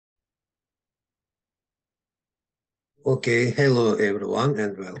Okay, hello everyone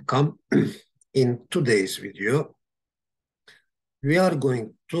and welcome. In today's video, we are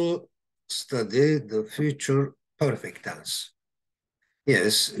going to study the future perfect tense.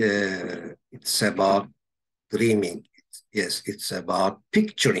 Yes, it's about dreaming. Yes, it's about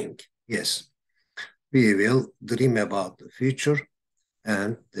picturing. Yes, we will dream about the future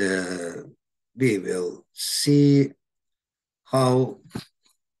and we will see how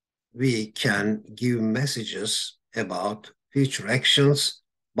we can give messages about future actions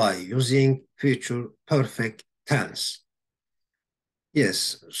by using future perfect tense.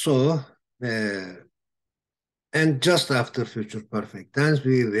 Yes, so, and just after future perfect tense,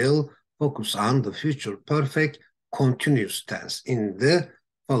 we will focus on the future perfect continuous tense in the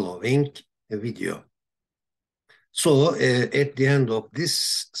following video. So, at the end of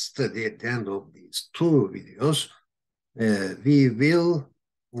this study, at the end of these two videos, we will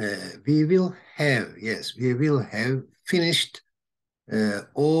have finished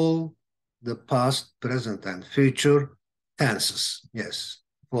all the past, present, and future tenses. Yes,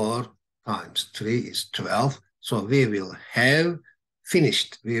 4 times 3 is 12. So we will have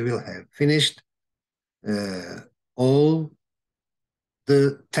finished. We will have finished all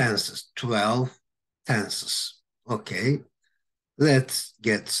the tenses, 12 tenses. Okay, let's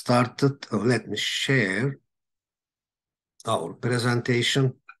get started. Let me share our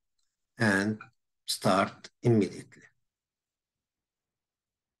presentation and start immediately.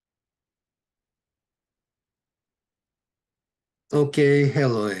 Okay,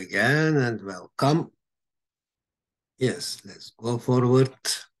 hello again and welcome. Yes, let's go forward.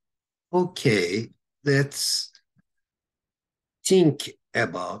 Okay, let's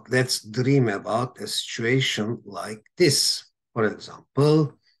let's dream about a situation like this. For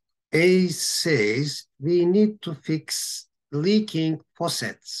example, A says we need to fix leaking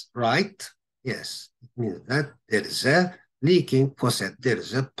faucets, right? Yes, it means that there is a leaking faucet. There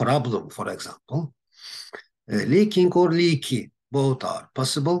is a problem, for example. Leaking or leaky, both are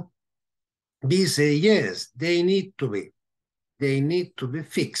possible. B say yes, they need to be. They need to be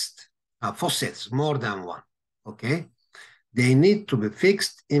fixed. Faucets, more than one. Okay? They need to be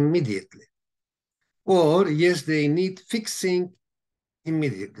fixed immediately. Or yes, they need fixing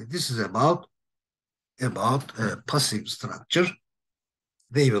immediately. This is about passive structure.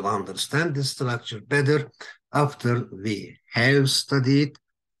 They will understand the structure better after we have studied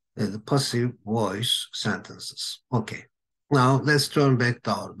the passive voice sentences. Okay. Now let's turn back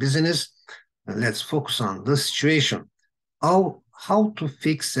to our business and let's focus on the situation. How to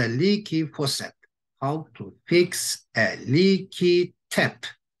fix a leaky faucet? How to fix a leaky tap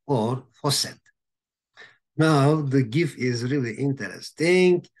or faucet? Now the GIF is really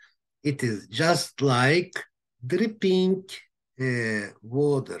interesting. It is just like dripping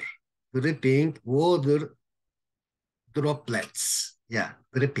water, dripping water droplets. Yeah,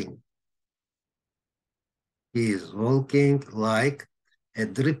 dripping. He is walking like a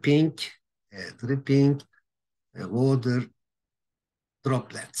dripping water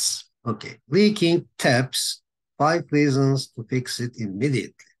droplets. Okay, leaking taps, 5 reasons to fix it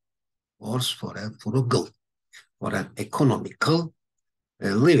immediately. Or for a frugal, for an economical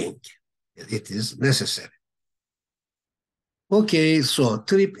living. It is necessary. Okay, so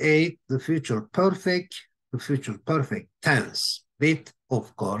trip 8, the future perfect tense with,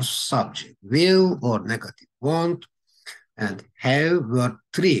 of course, subject will or negative want, and have verb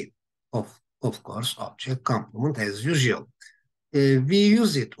 3, of course, object complement as usual. We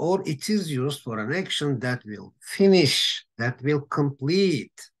use it or it is used for an action that will finish, that will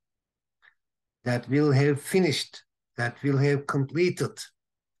complete, that will have finished, that will have completed,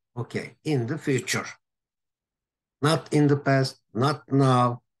 okay, in the future. Not in the past, not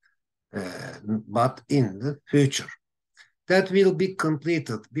now, but in the future. That will be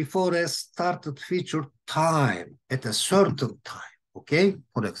completed before a started future time at a certain time, okay?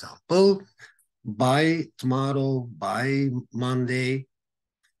 For example, by tomorrow, by Monday,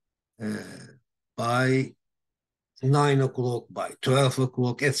 by 9 o'clock, by 12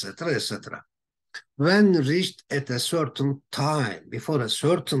 o'clock, etc., etc. When reached at a certain time, before a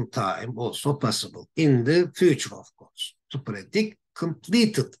certain time, also possible in the future, of course, to predict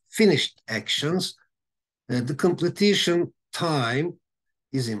completed, finished actions. The completion time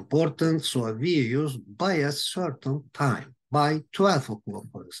is important, so we use by a certain time, by 12 o'clock,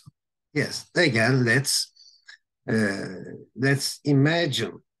 for example. Yes, again, let's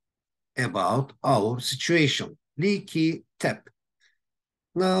imagine about our situation. Leaky tap.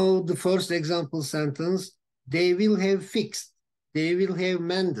 Now, the first example sentence, they will have fixed, they will have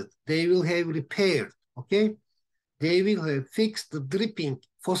mended, they will have repaired, okay? They will have fixed the dripping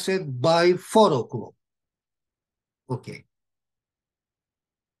faucet by 4 o'clock. Okay.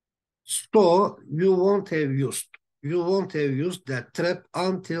 So you won't have used that trap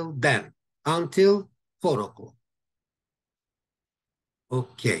until then, until 4 o'clock.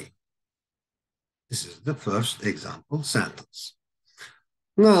 Okay. This is the first example sentence.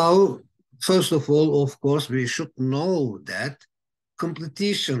 Now, first of all, of course, we should know that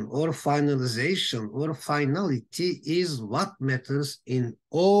completion or finalization or finality is what matters in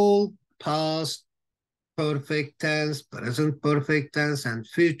all past perfect tense, present perfect tense, and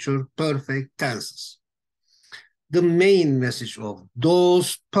future perfect tenses. The main message of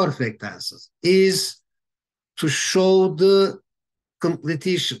those perfect tenses is to show the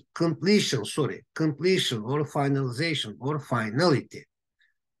completion or finalization or finality.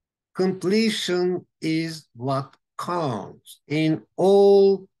 Completion is what counts in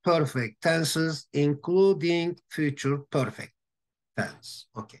all perfect tenses, including future perfect tense.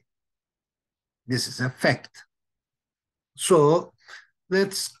 Okay, this is a fact. So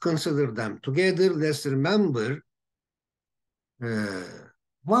let's consider them together. Let's remember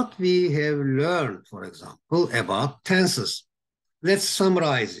what we have learned, for example, about tenses. Let's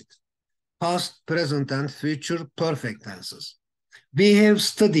summarize it. Past, present, and future perfect tenses. We have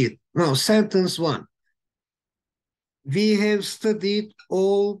studied, now sentence one. We have studied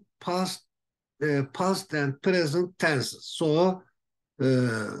all past and present tenses. So,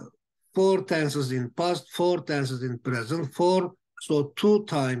 4 tenses in past, 4 tenses in present, 4. So 2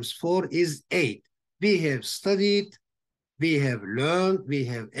 times 4 is 8. We have studied, we have learned, we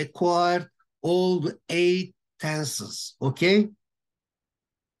have acquired all the 8 tenses, okay?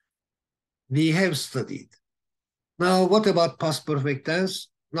 We have studied. Now, what about past perfect tense?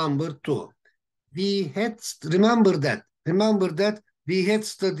 Number 2. Remember that we had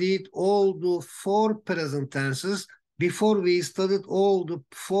studied all the 4 present tenses before we studied all the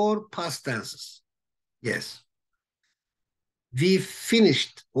 4 past tenses. Yes. We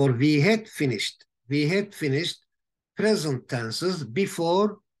had finished present tenses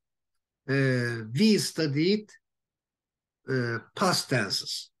before we studied past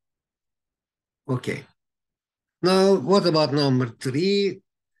tenses. Okay. Now, what about number 3?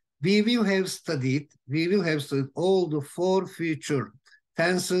 We will have studied all the 4 future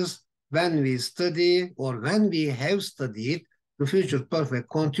tenses when we have studied the future perfect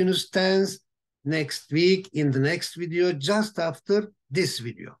continuous tense next week in the next video, just after this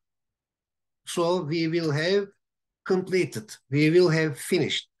video. So we will have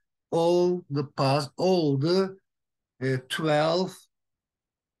finished all the 12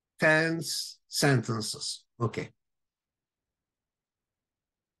 tense sentences. Okay.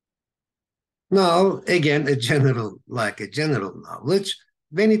 Now, again, a general knowledge.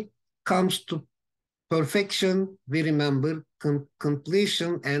 When it comes to perfection, we remember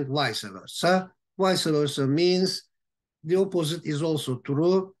completion and vice versa. Vice versa means the opposite is also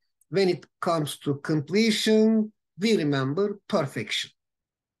true. When it comes to completion, we remember perfection.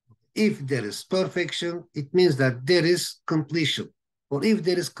 If there is perfection, it means that there is completion. Or if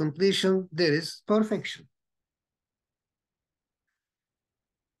there is completion, there is perfection.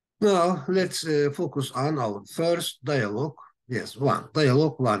 Now, let's focus on our first dialogue. Yes,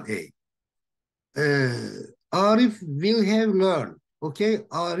 dialogue 1A. Arif will have learned, okay?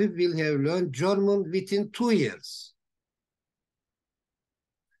 Arif will have learned German within 2 years.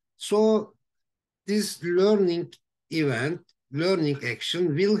 So this learning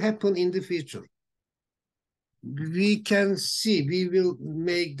action will happen in the future. We will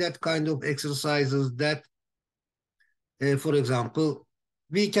make that kind of exercises that, for example,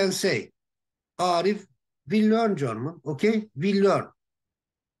 we can say, Arif will learn German, okay? Will learn.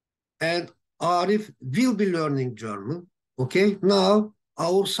 And Arif will be learning German, okay? Now,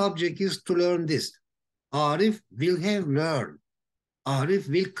 our subject is to learn this. Arif will have learned. Arif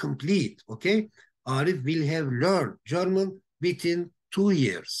will complete, okay? Arif will have learned German within 2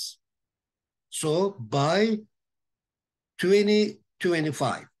 years. So by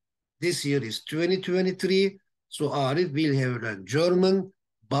 2025, this year is 2023, so Arif will have learned German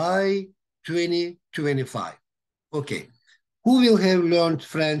by 2025. Okay. Who will have learned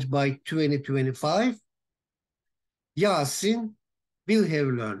French by 2025? Yasin will have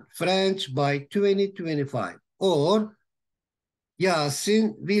learned French by 2025. Or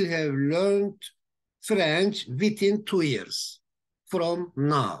Yasin will have learned French within 2 years from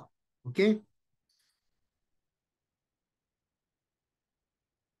now. Okay?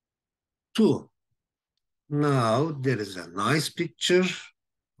 2. Now there is a nice picture.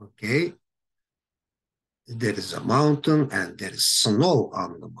 Okay? There is a mountain and there is snow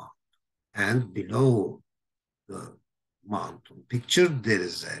on the mountain. And below the mountain picture, there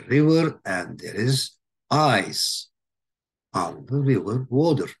is a river and there is ice. on the river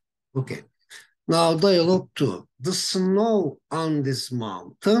water. Okay. Now dialogue 2. The snow on this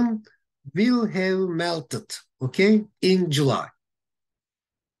mountain will have melted, okay, in July.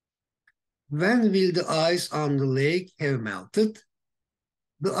 When will the ice on the lake have melted?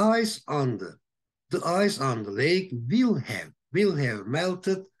 The ice on the lake will have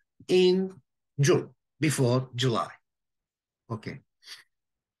melted in June, before July. Okay.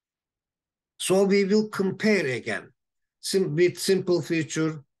 So we will compare again with simple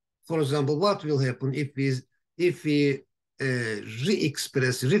future. For example, what will happen if we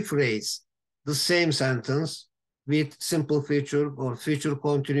re-express, rephrase the same sentence with simple future or future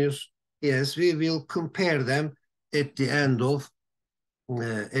continuous? Yes, we will compare them at the end of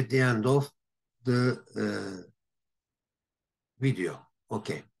the video.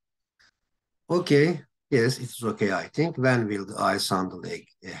 Okay. Okay. Yes, it's okay, I think. When will the ice on the lake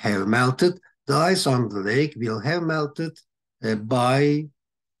have melted? The ice on the lake will have melted by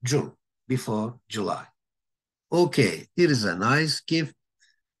June, before July. Okay, here is a nice gift.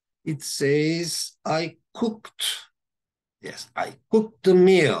 It says, I cooked. Yes, I cooked the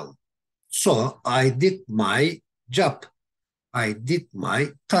meal. So I did my job. I did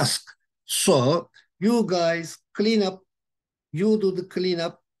my task. So you guys clean up. You do the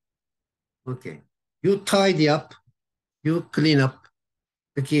cleanup. Okay. You tidy up. You clean up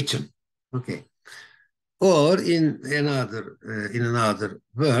the kitchen. Okay. Or in another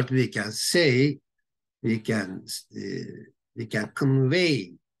word, we can say, we can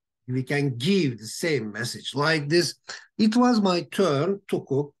convey, we can give the same message like this. It was my turn to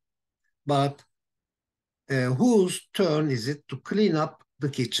cook, but whose turn is it to clean up the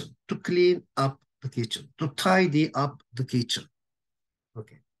kitchen? To clean up the kitchen, to tidy up the kitchen.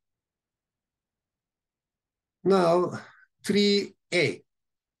 Okay. Now, 3A.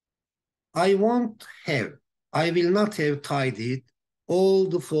 I won't have, I will not have tidied all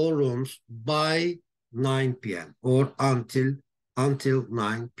the 4 rooms by 9 p.m. or until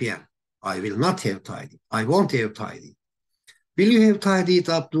 9 p.m. I will not have tidied. I won't have tidied. Will you have tidied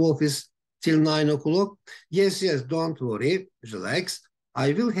up the office till 9 o'clock? Yes, don't worry, relax.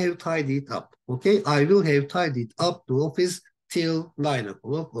 I will have tidied up, okay? I will have tidied up the office till 9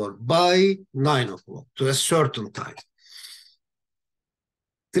 o'clock or by 9 o'clock, to a certain time.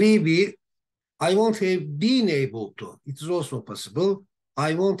 3B, I won't have been able to. It is also possible.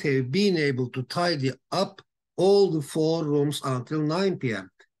 I won't have been able to tidy up all the 4 rooms until 9 p.m.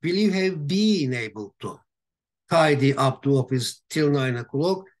 Will you have been able to tidy up the office till 9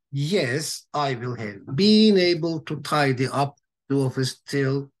 o'clock? Yes, I will have been able to tidy up the office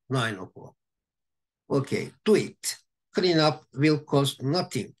till 9 o'clock. Okay, do it. Clean up will cost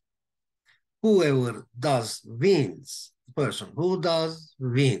nothing. Whoever does wins. The person who does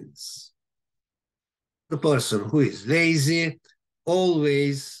wins. The person who is lazy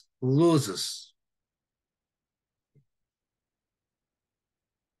always loses.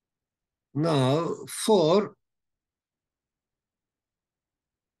 Now,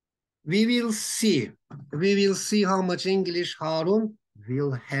 we will see how much English Harun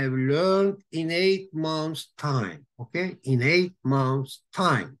will have learned in 8 months' time. Okay, in 8 months'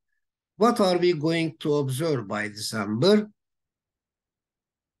 time. What are we going to observe by December?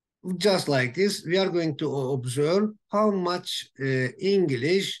 Just like this, we are going to observe how much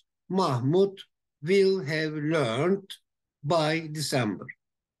English Mahmoud will have learned by December.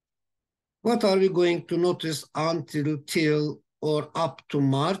 What are we going to notice until, till, or up to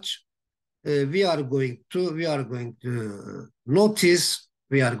March? We are going to notice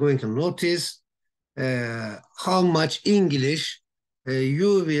how much English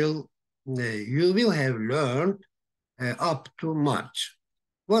you will have learned up to March.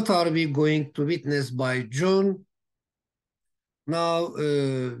 What are we going to witness by June? Now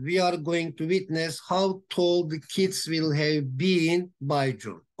we are going to witness how tall the kids will have been by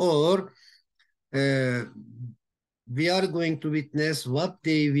June, or we are going to witness what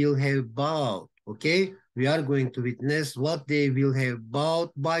they will have bought. Okay, we are going to witness what they will have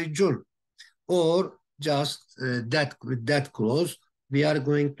bought by June, or just with that clause, we are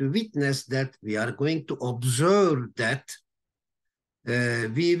going to witness that, we are going to observe that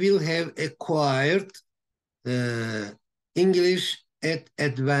we will have acquired English at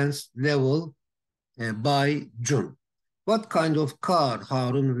advanced level by June. What kind of car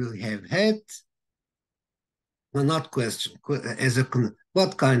Harun will have had? No, not question.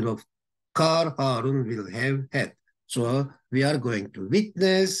 What kind of car Harun will have had? So we are going to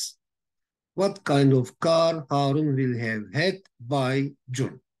witness what kind of car Harun will have had by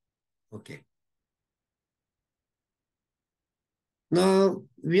June. Okay. Now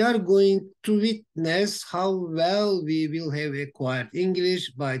we are going to witness how well we will have acquired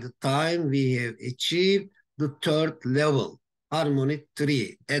English by the time we have achieved the third level, Harmony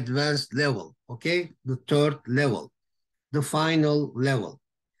 3, advanced level, okay? The third level, the final level.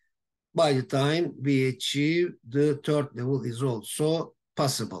 By the time we achieve the third level is also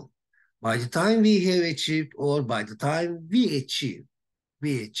possible. By the time we have achieved, or by the time we achieve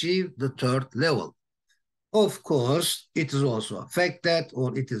the third level. Of course, it is also a fact that,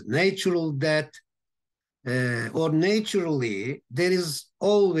 or it is natural that, or naturally, there is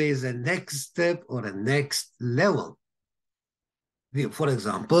always a next step or a next level. For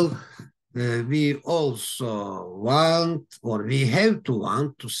example, we also want, or we have to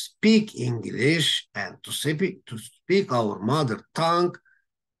want to speak English and to speak our mother tongue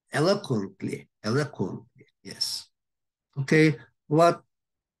eloquently, yes. Okay, what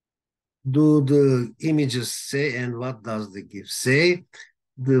do the images say and what does the GIF say?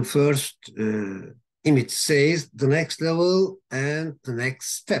 The first image says the next level and the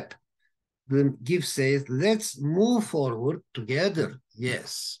next step. The GIF says, let's move forward together.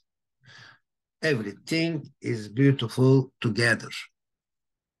 Yes. Everything is beautiful together.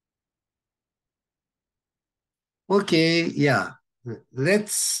 Okay, yeah.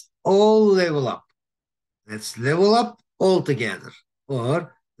 Let's all level up. Let's level up all together.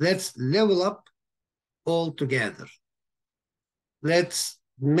 Or let's level up all together. Let's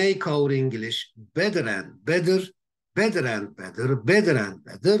make our English better and better, better and better, better and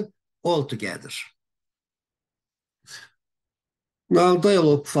better, all together. Now,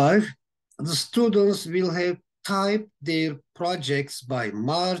 dialogue 5. The students will have typed their projects by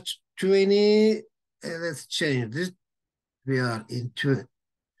March 20. Let's change this. We are in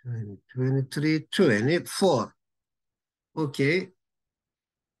 23, 24. Okay.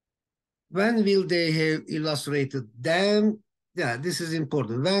 When will they have illustrated them? Yeah, this is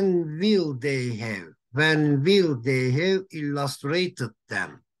important. When will they have illustrated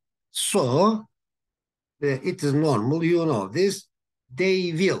them? So, it is normal, you know this.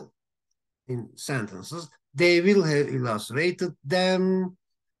 They will, in sentences, they will have illustrated them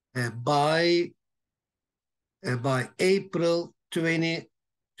by April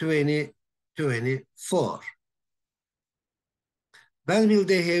 2024. When will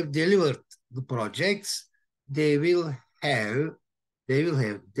they have delivered the projects? They will have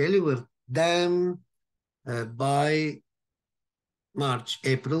delivered them by March,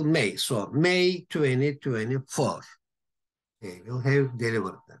 April, May. So May 2024. They will have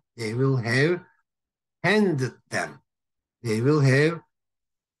delivered them. They will have handed them. They will have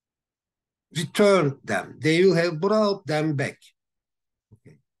returned them. They will have brought them back.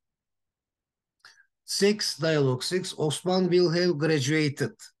 Okay. 6, dialogue 6, Osman will have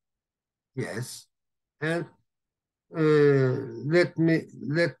graduated. Yes. And let's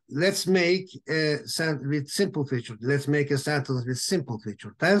make a sentence with simple future. Let's make a sentence with simple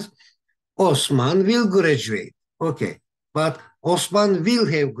future tense. Osman will graduate. Okay. But Osman will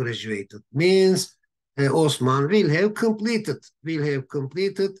have graduated means Osman will have completed.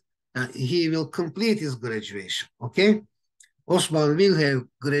 He will complete his graduation. Okay. Osman will have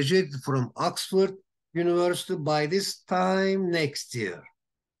graduated from Oxford University by this time next year.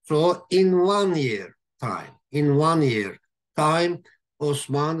 So in 1 year time,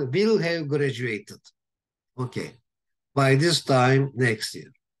 Osman will have graduated. Okay. By this time next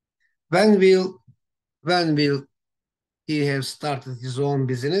year. When will he have started his own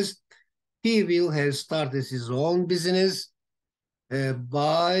business? He will have started his own business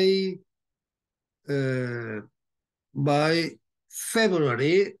by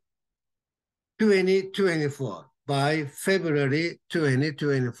February 2024. By February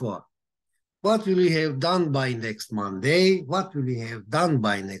 2024. What will you have done by next Monday? What will you have done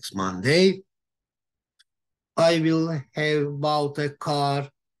by next Monday? I will have bought a car.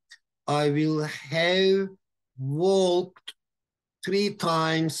 I will have walked 3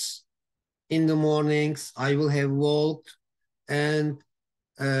 times in the mornings. I will have walked, and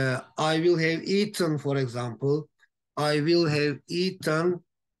I will have eaten, for example. I will have eaten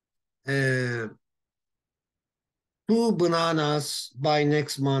 2 bananas by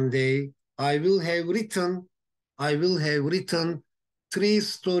next Monday. I will have written 3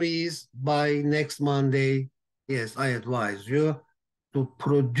 stories by next Monday. Yes, I advise you to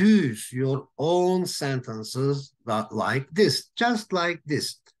produce your own sentences like this, just like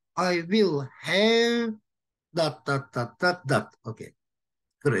this. I will have ... Okay.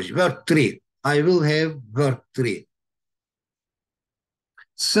 Verb 3. I will have verb 3.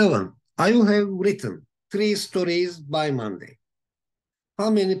 7. I will have written 3 stories by Monday. How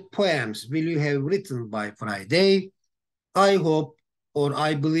many poems will you have written by Friday? I hope or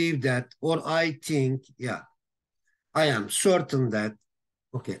I believe that, or I think, yeah, I am certain that,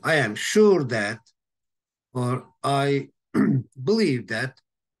 okay, I am sure that, or I believe that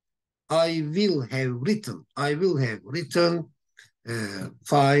I will have written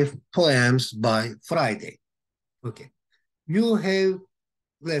 5 poems by Friday. Okay, you have,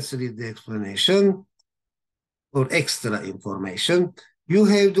 let's read the explanation or extra information. You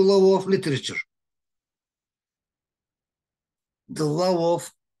have the law of literature. The law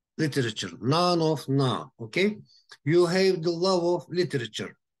of literature, none of now, okay? You have the law of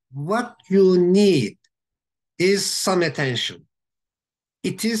literature. What you need is some attention.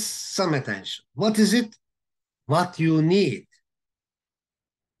 It is some attention. What is it? What you need.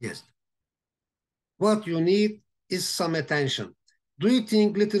 Yes. What you need is some attention. Do you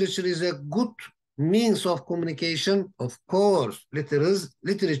think literature is a good means of communication? Of course,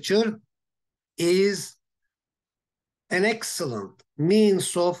 literature is an excellent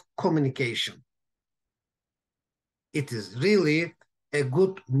means of communication. It is really a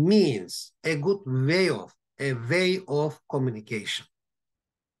good means, a way of communication.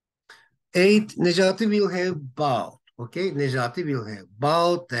 8, Nejati will have bought. Okay, Nejati will have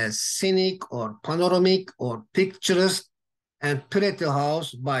bought a scenic or panoramic or picturesque and pretty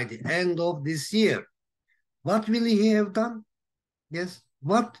house by the end of this year. What will he have done? Yes,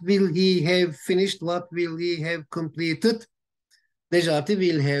 what will he have finished? What will he have completed? Nejati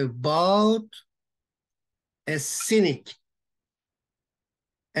will have bought a scenic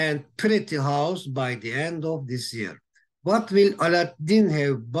and pretty house by the end of this year. What will Aladdin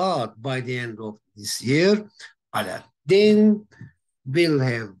have bought by the end of this year? Aladdin will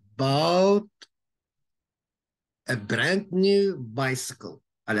have bought a brand new bicycle.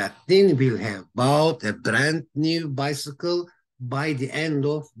 Aladdin will have bought a brand new bicycle by the end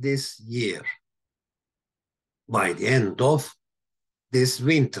of this year, by the end of this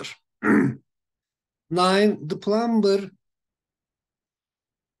winter. 9, the plumber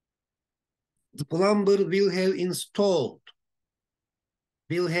will have installed,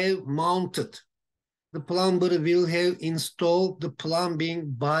 will have mounted. The plumber will have installed the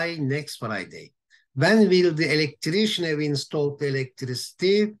plumbing by next Friday. When will the electrician have installed the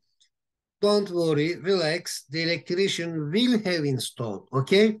electricity? Don't worry, relax. The electrician will have installed,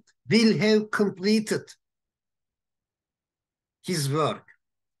 okay? Will have completed his work.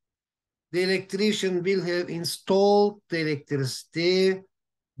 The electrician will have installed the electricity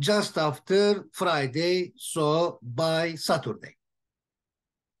just after Friday, so by Saturday.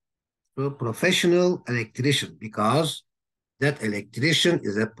 So professional electrician, because that electrician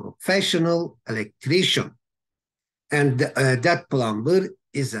is a professional electrician. And that plumber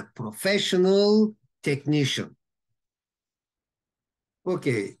is a professional technician.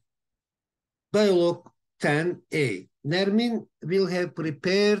 Okay. Dialogue 10A. Nermin will have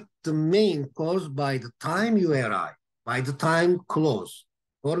prepared the main course by the time you arrive, by the time close,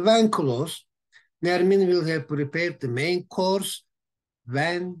 or when close. Nermin will have prepared the main course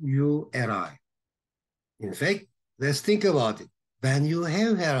when you arrive. In fact, let's think about it. When you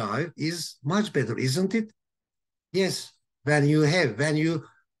have arrived is much better, isn't it? Yes, when you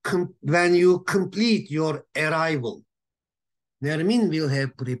complete your arrival. Nermin will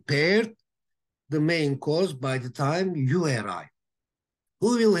have prepared the main course by the time you arrive.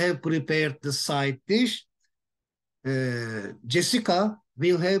 Who will have prepared the side dish? Jessica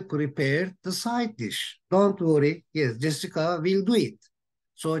will have prepared the side dish. Don't worry. Yes, Jessica will do it.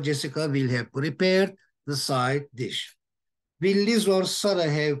 So Jessica will have prepared the side dish. Will Liz or Sarah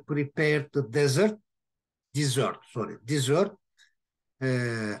have prepared the dessert? Dessert.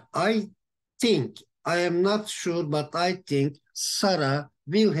 I think, I am not sure, but I think Sarah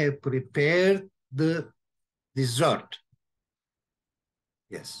will have prepared the dessert.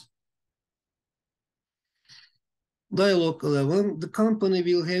 Yes. Dialogue 11, the company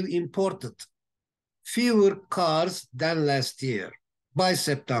will have imported fewer cars than last year by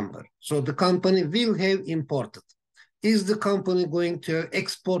September. So the company will have imported. Is the company going to have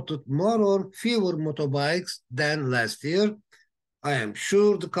exported more or fewer motorbikes than last year? I am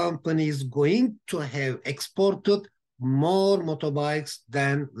sure the company is going to have exported more motorbikes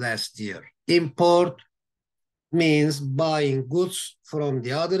than last year. Import means buying goods from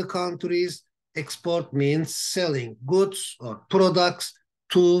the other countries. Export means selling goods or products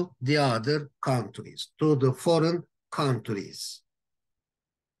to the other countries, to the foreign countries.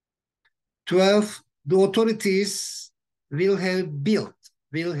 12, the authorities will have built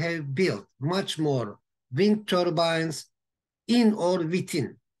much more wind turbines in or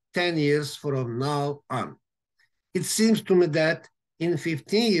within 10 years from now on. It seems to me that in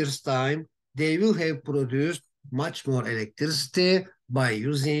 15 years' time, they will have produced much more electricity by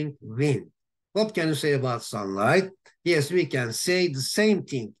using wind. What can you say about sunlight? Yes, we can say the same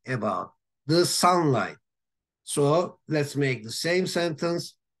thing about the sunlight. So let's make the same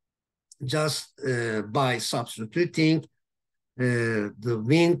sentence just by substituting the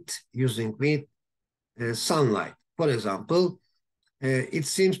wind, using wind, sunlight. For example, it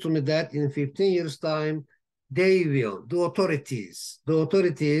seems to me that in 15 years' time, the authorities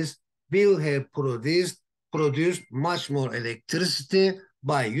will have produced much more electricity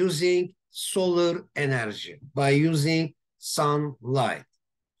by using solar energy, by using sunlight,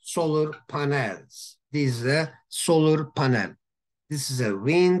 solar panels. This is a solar panel. This is a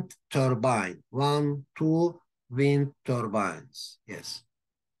wind turbine. 1, 2 wind turbines. Yes.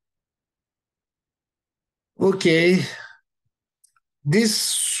 Okay. This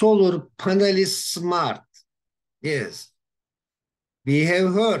solar panel is smart. Yes. We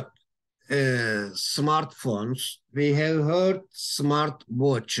have heard smartphones. We have heard smart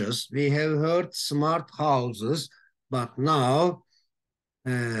watches. We have heard smart houses. But now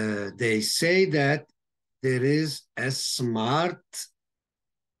they say that there is a smart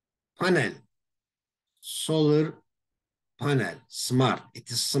panel, solar panel, smart. It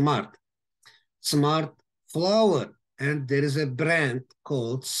is smart. Smart flower. And there is a brand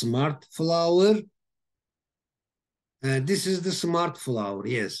called Smart Flower. This is the Smart Flower,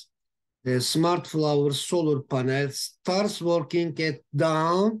 yes. The Smart Flower solar panel starts working at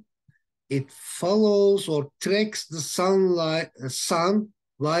dawn. It follows or tracks the sun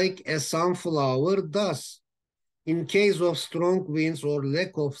like a sunflower does. In case of strong winds or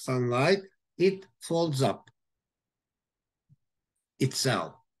lack of sunlight, it folds up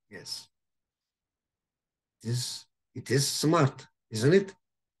itself. Yes. It is smart, isn't it?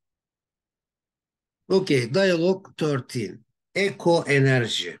 Okay, dialogue 13. Eco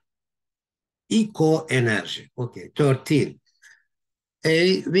energy. Eco energy. Okay, 13.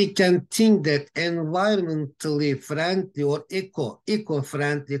 We can think that environmentally friendly or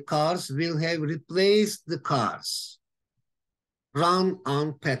eco-friendly cars will have replaced the cars run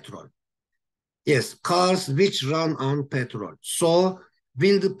on petrol. Yes, cars which run on petrol. So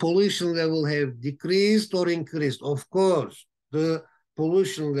will the pollution level have decreased or increased? Of course, the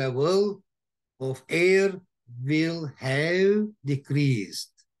pollution level of air will have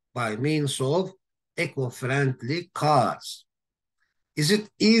decreased by means of eco-friendly cars. Is it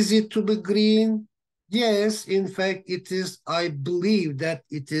easy to be green? Yes, in fact, it is. I believe that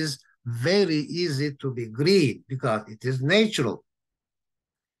it is very easy to be green because it is natural.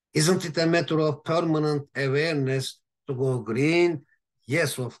 Isn't it a matter of permanent awareness to go green?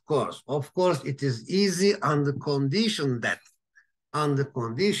 Yes, of course. Of course, it is easy on the condition that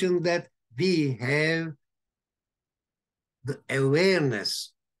we have the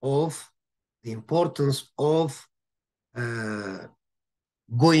awareness of the importance of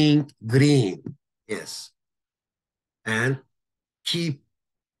going green. Yes. And keep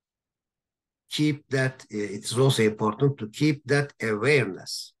that, it's also important to keep that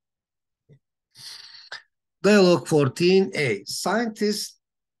awareness. Dialogue 14a. Scientists,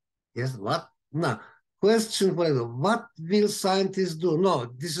 yes, what? No. Question for example, what will scientists do?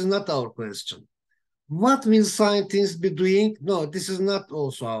 No, this is not our question. What will scientists be doing? No, this is not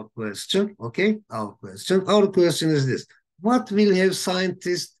also our question, okay? Our question is this. What will have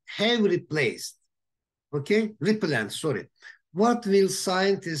scientists have replaced? Okay, replant, sorry. What will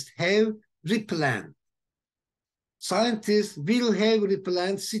scientists have replant? Scientists will have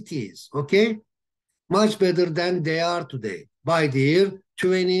replant cities, okay? Much better than they are today by the year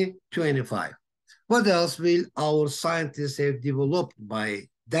 2025. What else will our scientists have developed by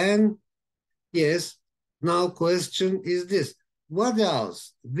then? Yes, now question is this. What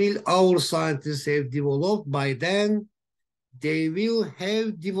else will our scientists have developed by then? They will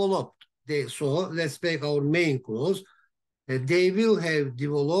have developed. So let's make our main clause. They will have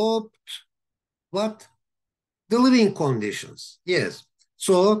developed what? The living conditions. Yes.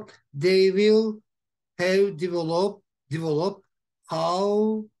 So they will have developed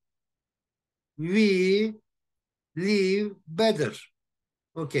how we live better.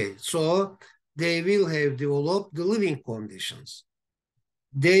 Okay, so they will have developed the living conditions.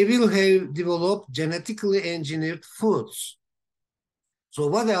 They will have developed genetically engineered foods. So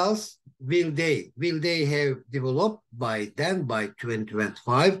what else will they have developed by then, by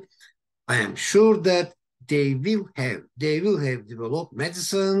 2025? I am sure that they will have developed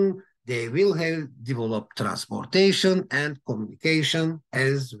medicine, they will have developed transportation and communication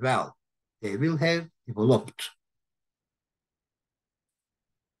as well. They will have developed.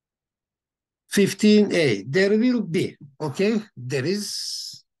 15a, there will be, okay, there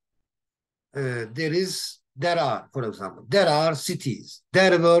is there are, for example, there are cities,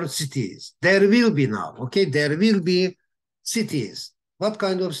 there were cities, there will be now, okay? There will be cities. What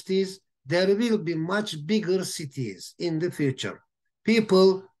kind of cities? There will be much bigger cities in the future.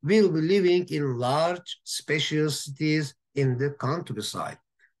 People will be living in large, spacious cities in the countryside.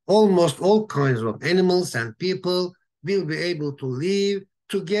 Almost all kinds of animals and people will be able to live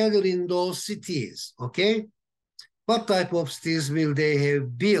together in those cities, okay? What type of cities will they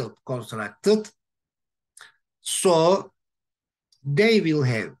have built, constructed? So they will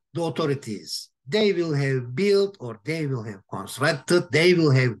have, the authorities, they will have built or they will have constructed, they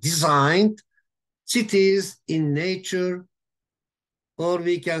will have designed cities in nature, or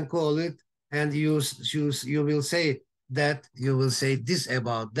we can call it, and you will say that, you will say this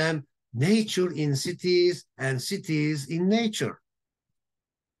about them, nature in cities and cities in nature.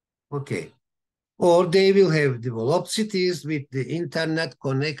 Okay. Or they will have developed cities with the internet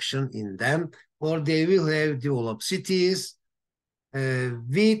connection in them, or they will have developed cities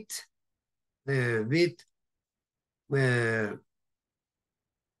with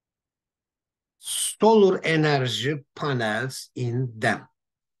solar energy panels in them.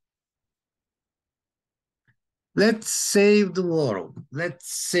 Let's save the world.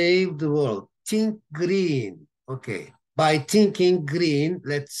 Let's save the world. Think green. Okay. By thinking green,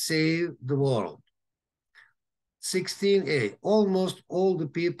 let's save the world. 16a, almost all the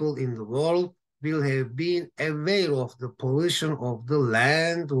people in the world will have been aware of the pollution of the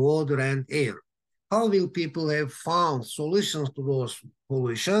land, water, and air. How will people have found solutions to those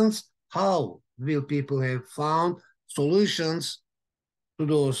pollutions? How will people have found solutions to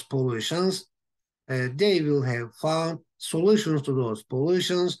those pollutions? They will have found solutions to those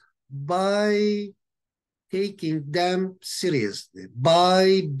pollutions by taking them seriously,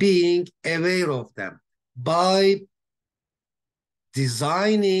 by being aware of them, by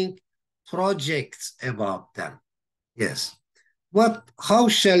designing projects about them. Yes. How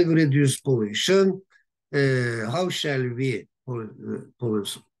shall we reduce pollution? How shall we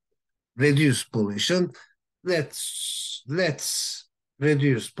reduce pollution? Let's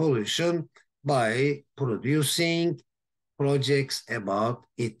reduce pollution by producing projects about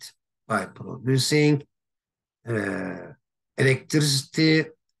it, by producing electricity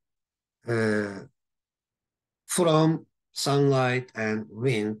from sunlight and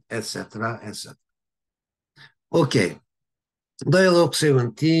wind, etc., etc. Okay, dialogue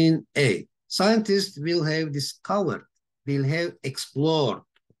 17a. Scientists will have discovered, will have explored,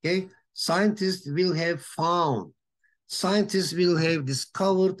 okay? Scientists will have found, scientists will have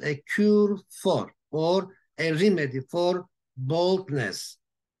discovered a cure for or a remedy for baldness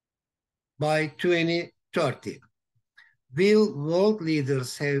by 2030. Will world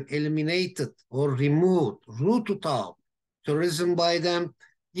leaders have eliminated or removed, rooted out tourism by them?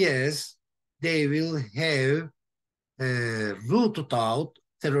 Yes, they will have rooted out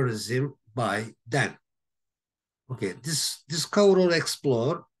terrorism by them. Okay, this discover or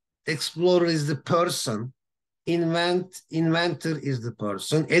explore. Explorer is the person. Inventor is the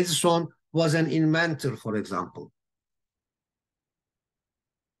person. Edison was an inventor, for example.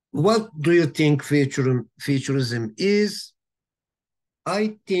 What do you think futurism is?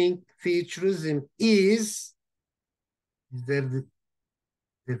 I think futurism is there the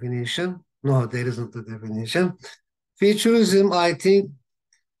definition? No, there isn't a definition. Futurism, I think,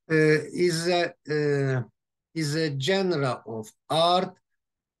 is a genre of art,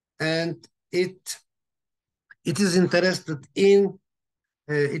 and it is interested in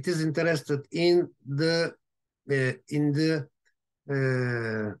the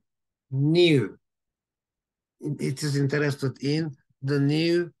new. It is interested in the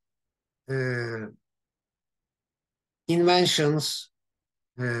new inventions,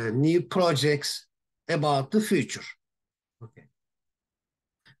 new projects about the future. Okay.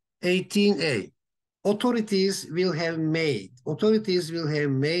 18a. Authorities will have made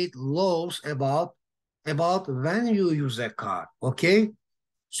laws about when you use a car. Okay.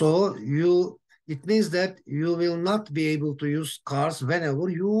 So it means that you will not be able to use cars whenever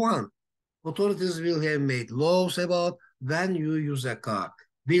you want. Authorities will have made laws about when you use a car.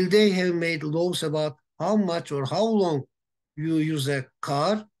 Will they have made laws about how much or how long you use a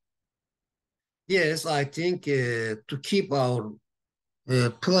car? Yes, I think to keep our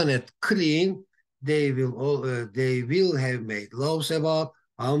planet clean, they will have made laws about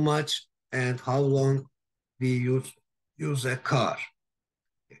how much and how long we use a car.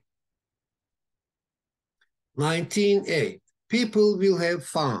 19a. People will have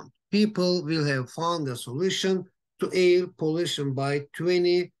found a solution to air pollution by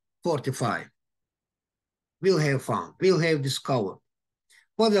 2045. Will have discovered.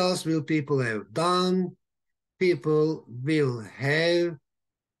 What else will people have done? people will have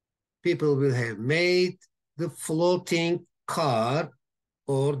made the floating car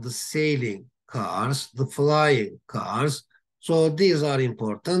or the sailing cars, the flying cars. So these are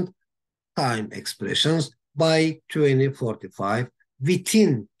important time expressions by 2045,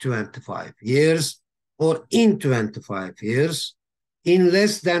 within 25 years, or in 25 years, in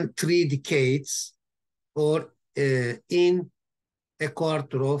less than 3 decades, or in a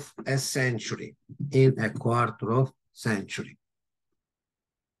quarter of a century. In a quarter of century.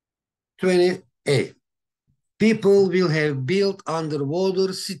 28. People will have built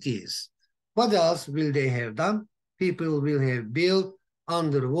underwater cities. What else will they have done? People will have built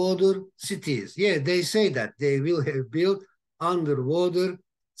underwater cities. Yeah, they say that they will have built underwater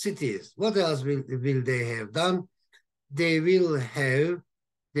cities. What else will they have done? They will have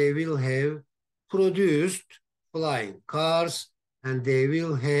produced flying cars, and they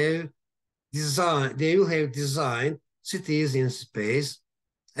will have designed cities in space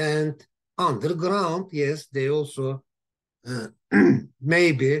and underground. Yes, they also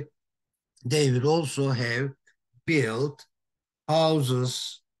maybe they will also have built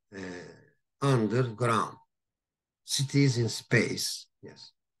houses underground, cities in space.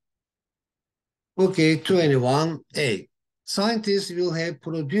 Yes. Okay, 21A. Scientists will have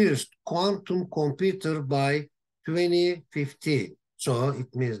produced quantum computer by 2015. So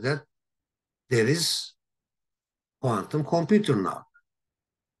it means that there is quantum computer now.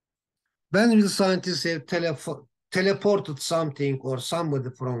 When will scientists have teleported something or somebody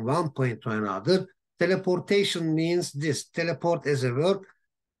from one point to another? Teleportation means this. Teleport as a verb,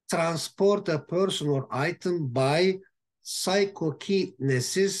 transport a person or item by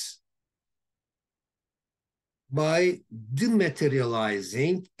psychokinesis, by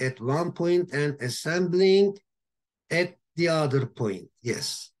dematerializing at one point and assembling at the other point.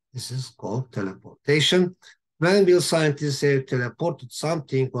 Yes, this is called teleportation. When will scientists have teleported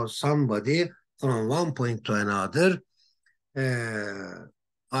something or somebody from one point to another?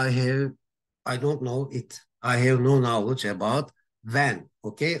 I don't know it. I have no knowledge about when,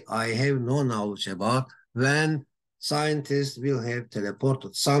 okay? I have no knowledge about when scientists will have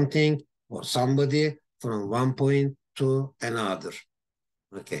teleported something or somebody from one point to another,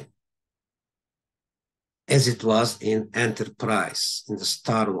 okay? As it was in Enterprise, in the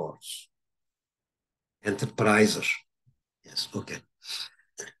Star Wars. Enterpriser. Yes, okay.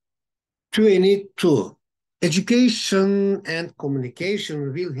 22. Education and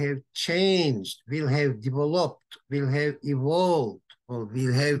communication will have changed, will have developed, will have evolved, or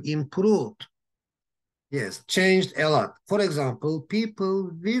will have improved. Yes, changed a lot. For example,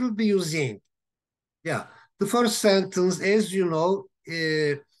 people will be using, yeah, the first sentence, as you know,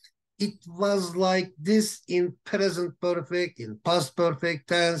 it was like this in present perfect, in past perfect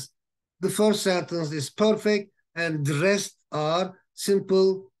tense. The first sentence is perfect, and the rest are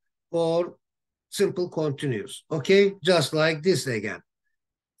simple or simple continuous. Okay, just like this again.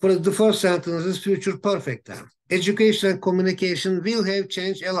 For the first sentence is future perfect tense. Education and communication will have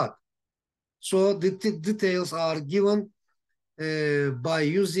changed a lot. So the details are given by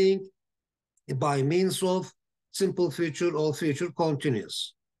means of simple future or future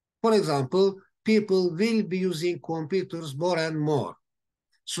continuous. For example, people will be using computers more and more.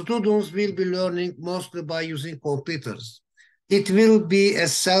 Students will be learning mostly by using computers. It will be a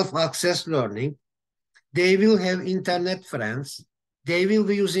self-access learning. They will have internet friends. They will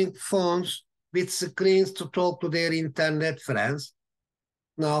be using phones with screens to talk to their internet friends.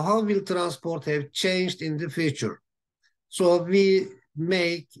 Now, how will transport have changed in the future? So we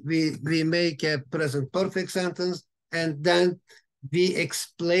make a present perfect sentence, and then we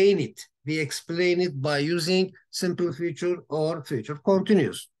explain it. We explain it by using simple future or future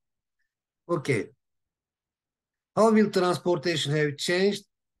continuous. Okay. How will transportation have changed?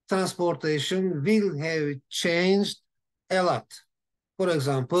 Transportation will have changed a lot. For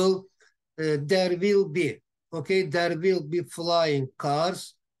example, there will be flying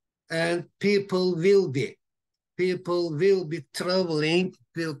cars, and people will be traveling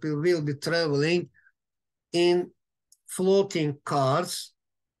in floating cars,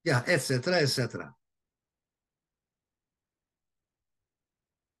 yeah, etc., etc.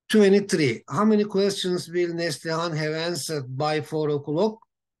 23. How many questions will Neslihan have answered by 4 o'clock?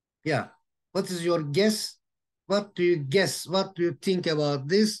 Yeah. What is your guess? What do you guess? What do you think about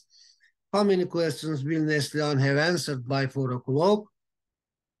this? How many questions will Neslihan have answered by 4 o'clock?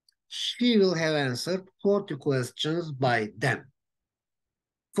 She will have answered 40 questions by then.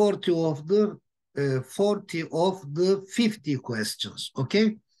 40 of the 50 questions,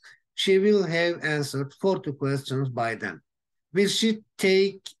 okay? She will have answered 40 questions by then. Will she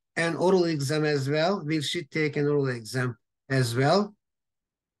take an oral exam as well? Will she take an oral exam as well?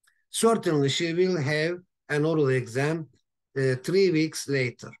 Certainly, she will have an oral exam 3 weeks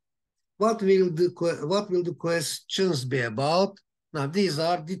later. What will the questions be about? Now, these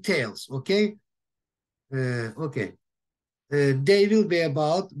are details, okay? Okay. They will be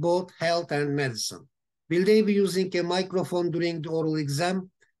about both health and medicine. Will they be using a microphone during the oral exam?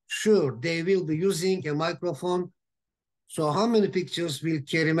 Sure, they will be using a microphone. So how many pictures will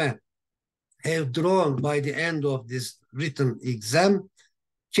Kerime have drawn by the end of this written exam?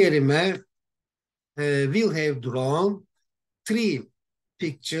 Kerime will have drawn 3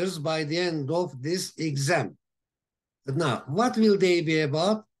 pictures by the end of this exam. Now, what will they be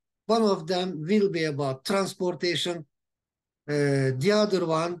about? One of them will be about transportation. The other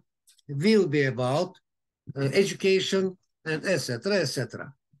one will be about education and etc.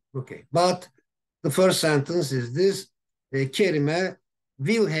 etc. Okay, but the first sentence is this: Kerime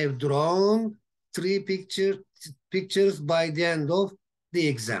will have drawn 3 pictures by the end of the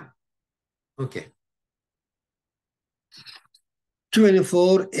exam. Okay.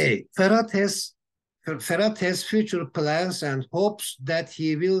 24a. Ferhat has future plans and hopes that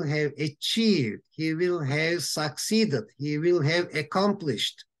he will have achieved, he will have succeeded, he will have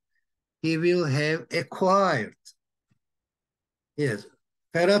accomplished, he will have acquired. Yes.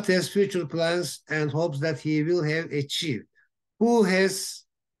 Ferhat has future plans and hopes that he will have achieved. Who has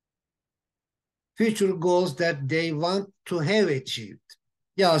future goals that they want to have achieved?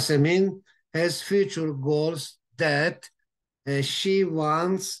 Yasemin has future goals that she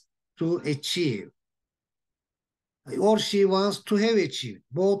wants to achieve, or she wants to have achieved.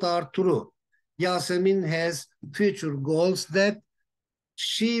 Both are true. Yasemin has future goals that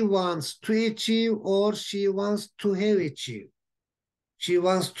she wants to achieve or she wants to have achieved. She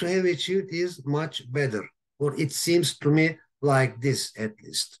wants to have achieved is much better, or it seems to me like this at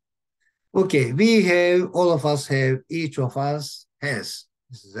least. Okay, we have, all of us have, each of us has.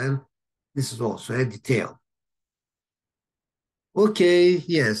 This is also a detail. Okay,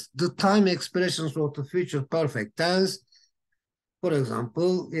 yes, the time expressions of the future perfect tense. For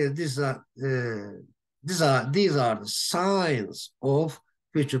example, these are the signs of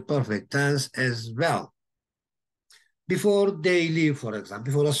future perfect tense as well. Before they leave, for example,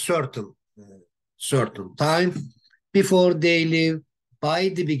 before a certain time, before they leave, by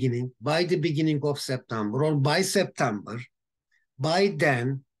the beginning of September, or by September, by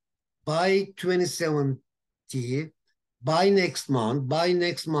then, by 2070, by next month, by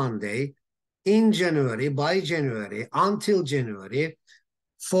next Monday, in January, by January, until January,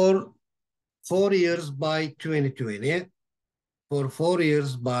 for 4 years by 2020, for 4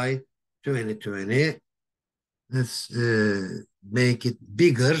 years by 2020. Let's make it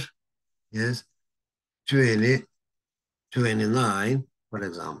bigger. Yes, 2029, for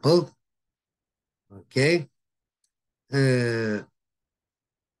example. Okay.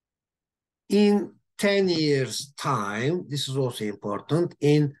 In 10 years' time, this is also important,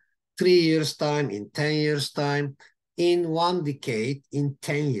 in 3 years' time, in 10 years' time, in 1 decade, in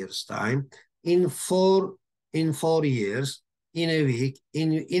 10 years' time, in 4 years, in a week,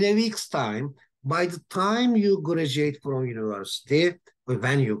 in a week's time, by the time you graduate from university, or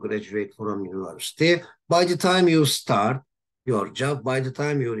when you graduate from university, by the time you start your job, by the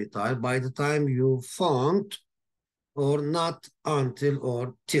time you retire, by the time you found, or not until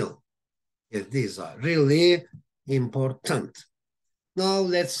or till. Yes, these are really important. Now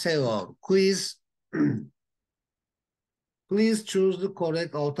let's have our quiz. Please choose the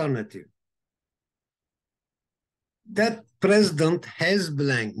correct alternative. That president has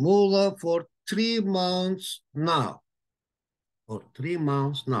blank Mula for 3 months now. For 3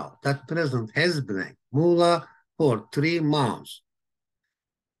 months now. That president has blank Mula for 3 months.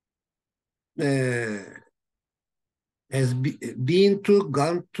 Has been to,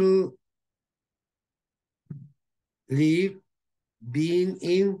 gone to, leave, been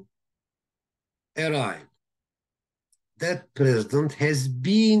in, arrived. That president has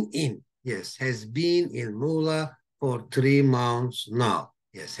been in, yes, has been in Mula for 3 months now.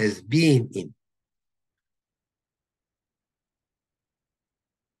 Yes, has been in.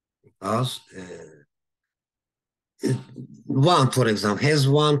 Because want, for example, has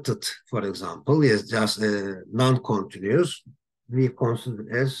wanted, for example, is just non-continuous. We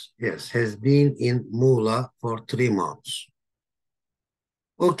consider as, yes, has been in Mula for 3 months.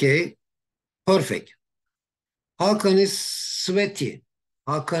 Okay, perfect. Hakan is sweaty.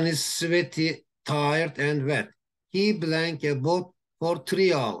 Hakan is sweaty, tired, and wet. He blank a boat for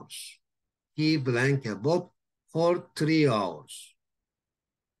 3 hours. He blank a boat for 3 hours.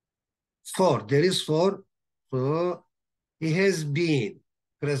 4, there is 4. So he has been.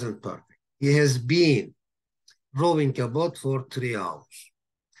 present perfect. He has been rowing a boat for 3 hours.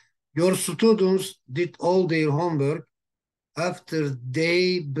 Your students did all their homework after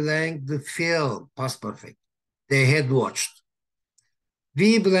they blanked the film, past perfect. They had watched.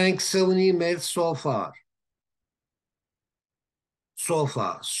 We blanked 7 emails so far. So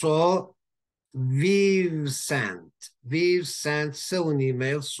far. So we've sent 7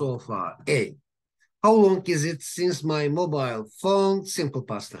 emails so far. A. How long is it since my mobile phone, simple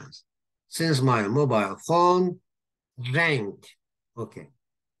past tense, since my mobile phone rang? Okay.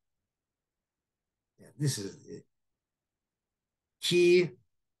 Yeah, this is it. He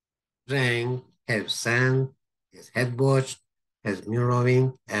rang, have sent, has had watched, has been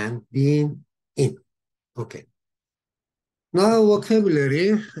rowing, and been in. Okay. Now,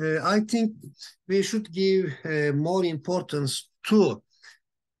 vocabulary. I think we should give more importance to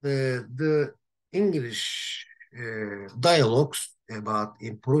the English dialogues about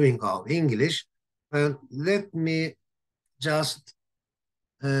improving our English. And let me just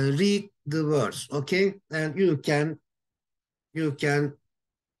read the words, okay? And you can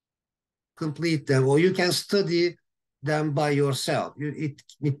complete them, or you can study them by yourself. It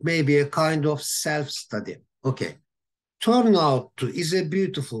may be a kind of self-study. Okay. Turn out to is a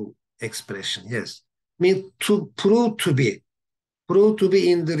beautiful expression. Yes. Mean to prove to be. Prove to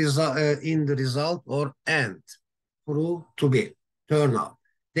be in the result or end. Prove to be. Turn out.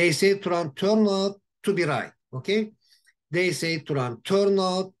 They say turn out to be right. Okay. They say turn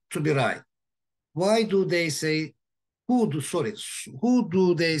out to be right. Why do they say who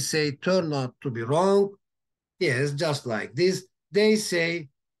do they say turn out to be wrong? Yes, just like this. They say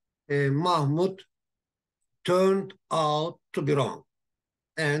Mahmud turned out to be wrong.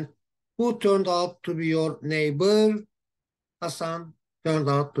 And who turned out to be your neighbor? Hassan turned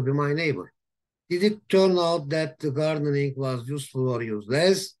out to be my neighbor. Did it turn out that the gardening was useful or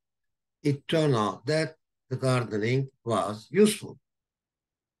useless? It turned out that the gardening was useful.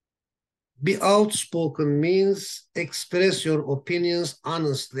 Be outspoken means express your opinions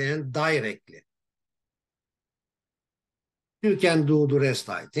honestly and directly. You can do the rest,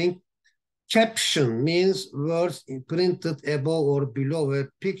 I think. Caption means words printed above or below a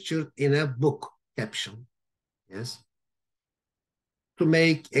picture in a book. Caption, yes. To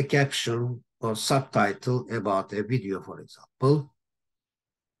make a caption or subtitle about a video, for example.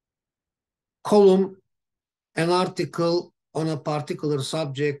 Column, an article on a particular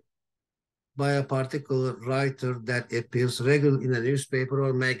subject by a particular writer that appears regularly in a newspaper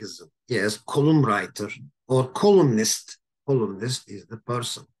or magazine. Yes, column writer or columnist. Columnist is the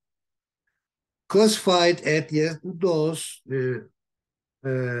person. Classified at, yes, those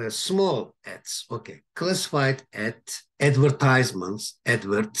small ads. Okay, classified at advertisements.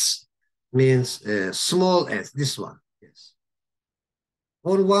 Adverts means small ads. This one, yes.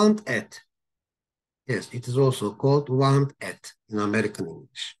 Or want ad. Yes, it is also called want ad in American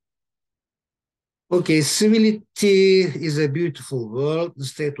English. Okay, civility is a beautiful word, the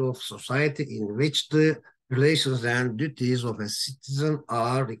state of society in which the relations and duties of a citizen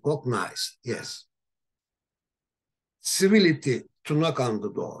are recognized. Yes. Civility, to knock on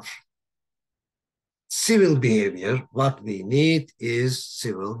the door. Civil behavior, what we need is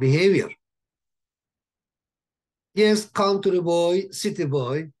civil behavior. Yes, country boy, city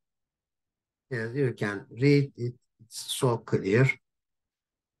boy. Yes, you can read it, it's so clear.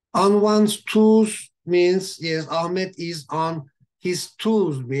 On one's toes means, yes, Ahmed is on his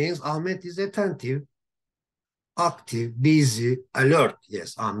toes means Ahmed is attentive, active, busy, alert.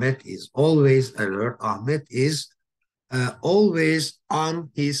 Yes, Ahmed is always alert. Ahmed is always on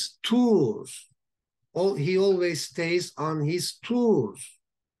his toes. He always stays on his toes.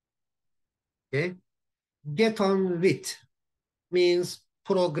 Okay. Get on with means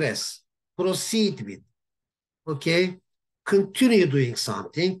progress, proceed with. Okay. Continue doing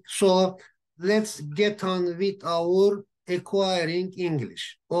something. So let's get on with our acquiring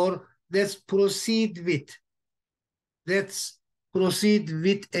English, or let's proceed with. Let's proceed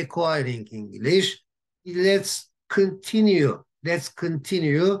with acquiring English. Let's continue. Let's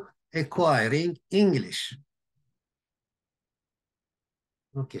continue acquiring English.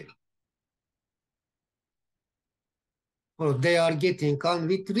 Okay. Or they are getting on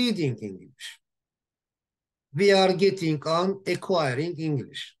with reading English. We are getting on acquiring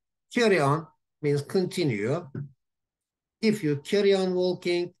English. Carry on means continue. If you carry on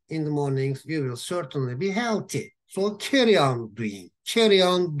walking in the mornings, you will certainly be healthy. So carry on doing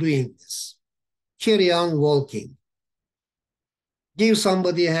this. Carry on walking. Give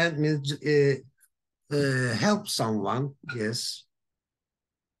somebody a hand means help someone, yes.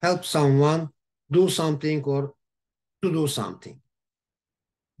 Help someone do something or to do something.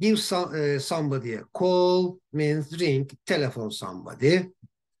 Give somebody a call means ring, telephone somebody.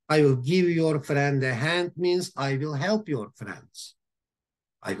 I will give your friend a hand means I will help your friends.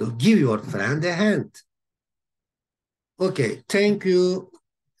 I will give your friend a hand. Okay, thank you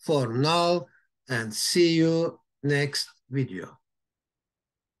for now and see you next video.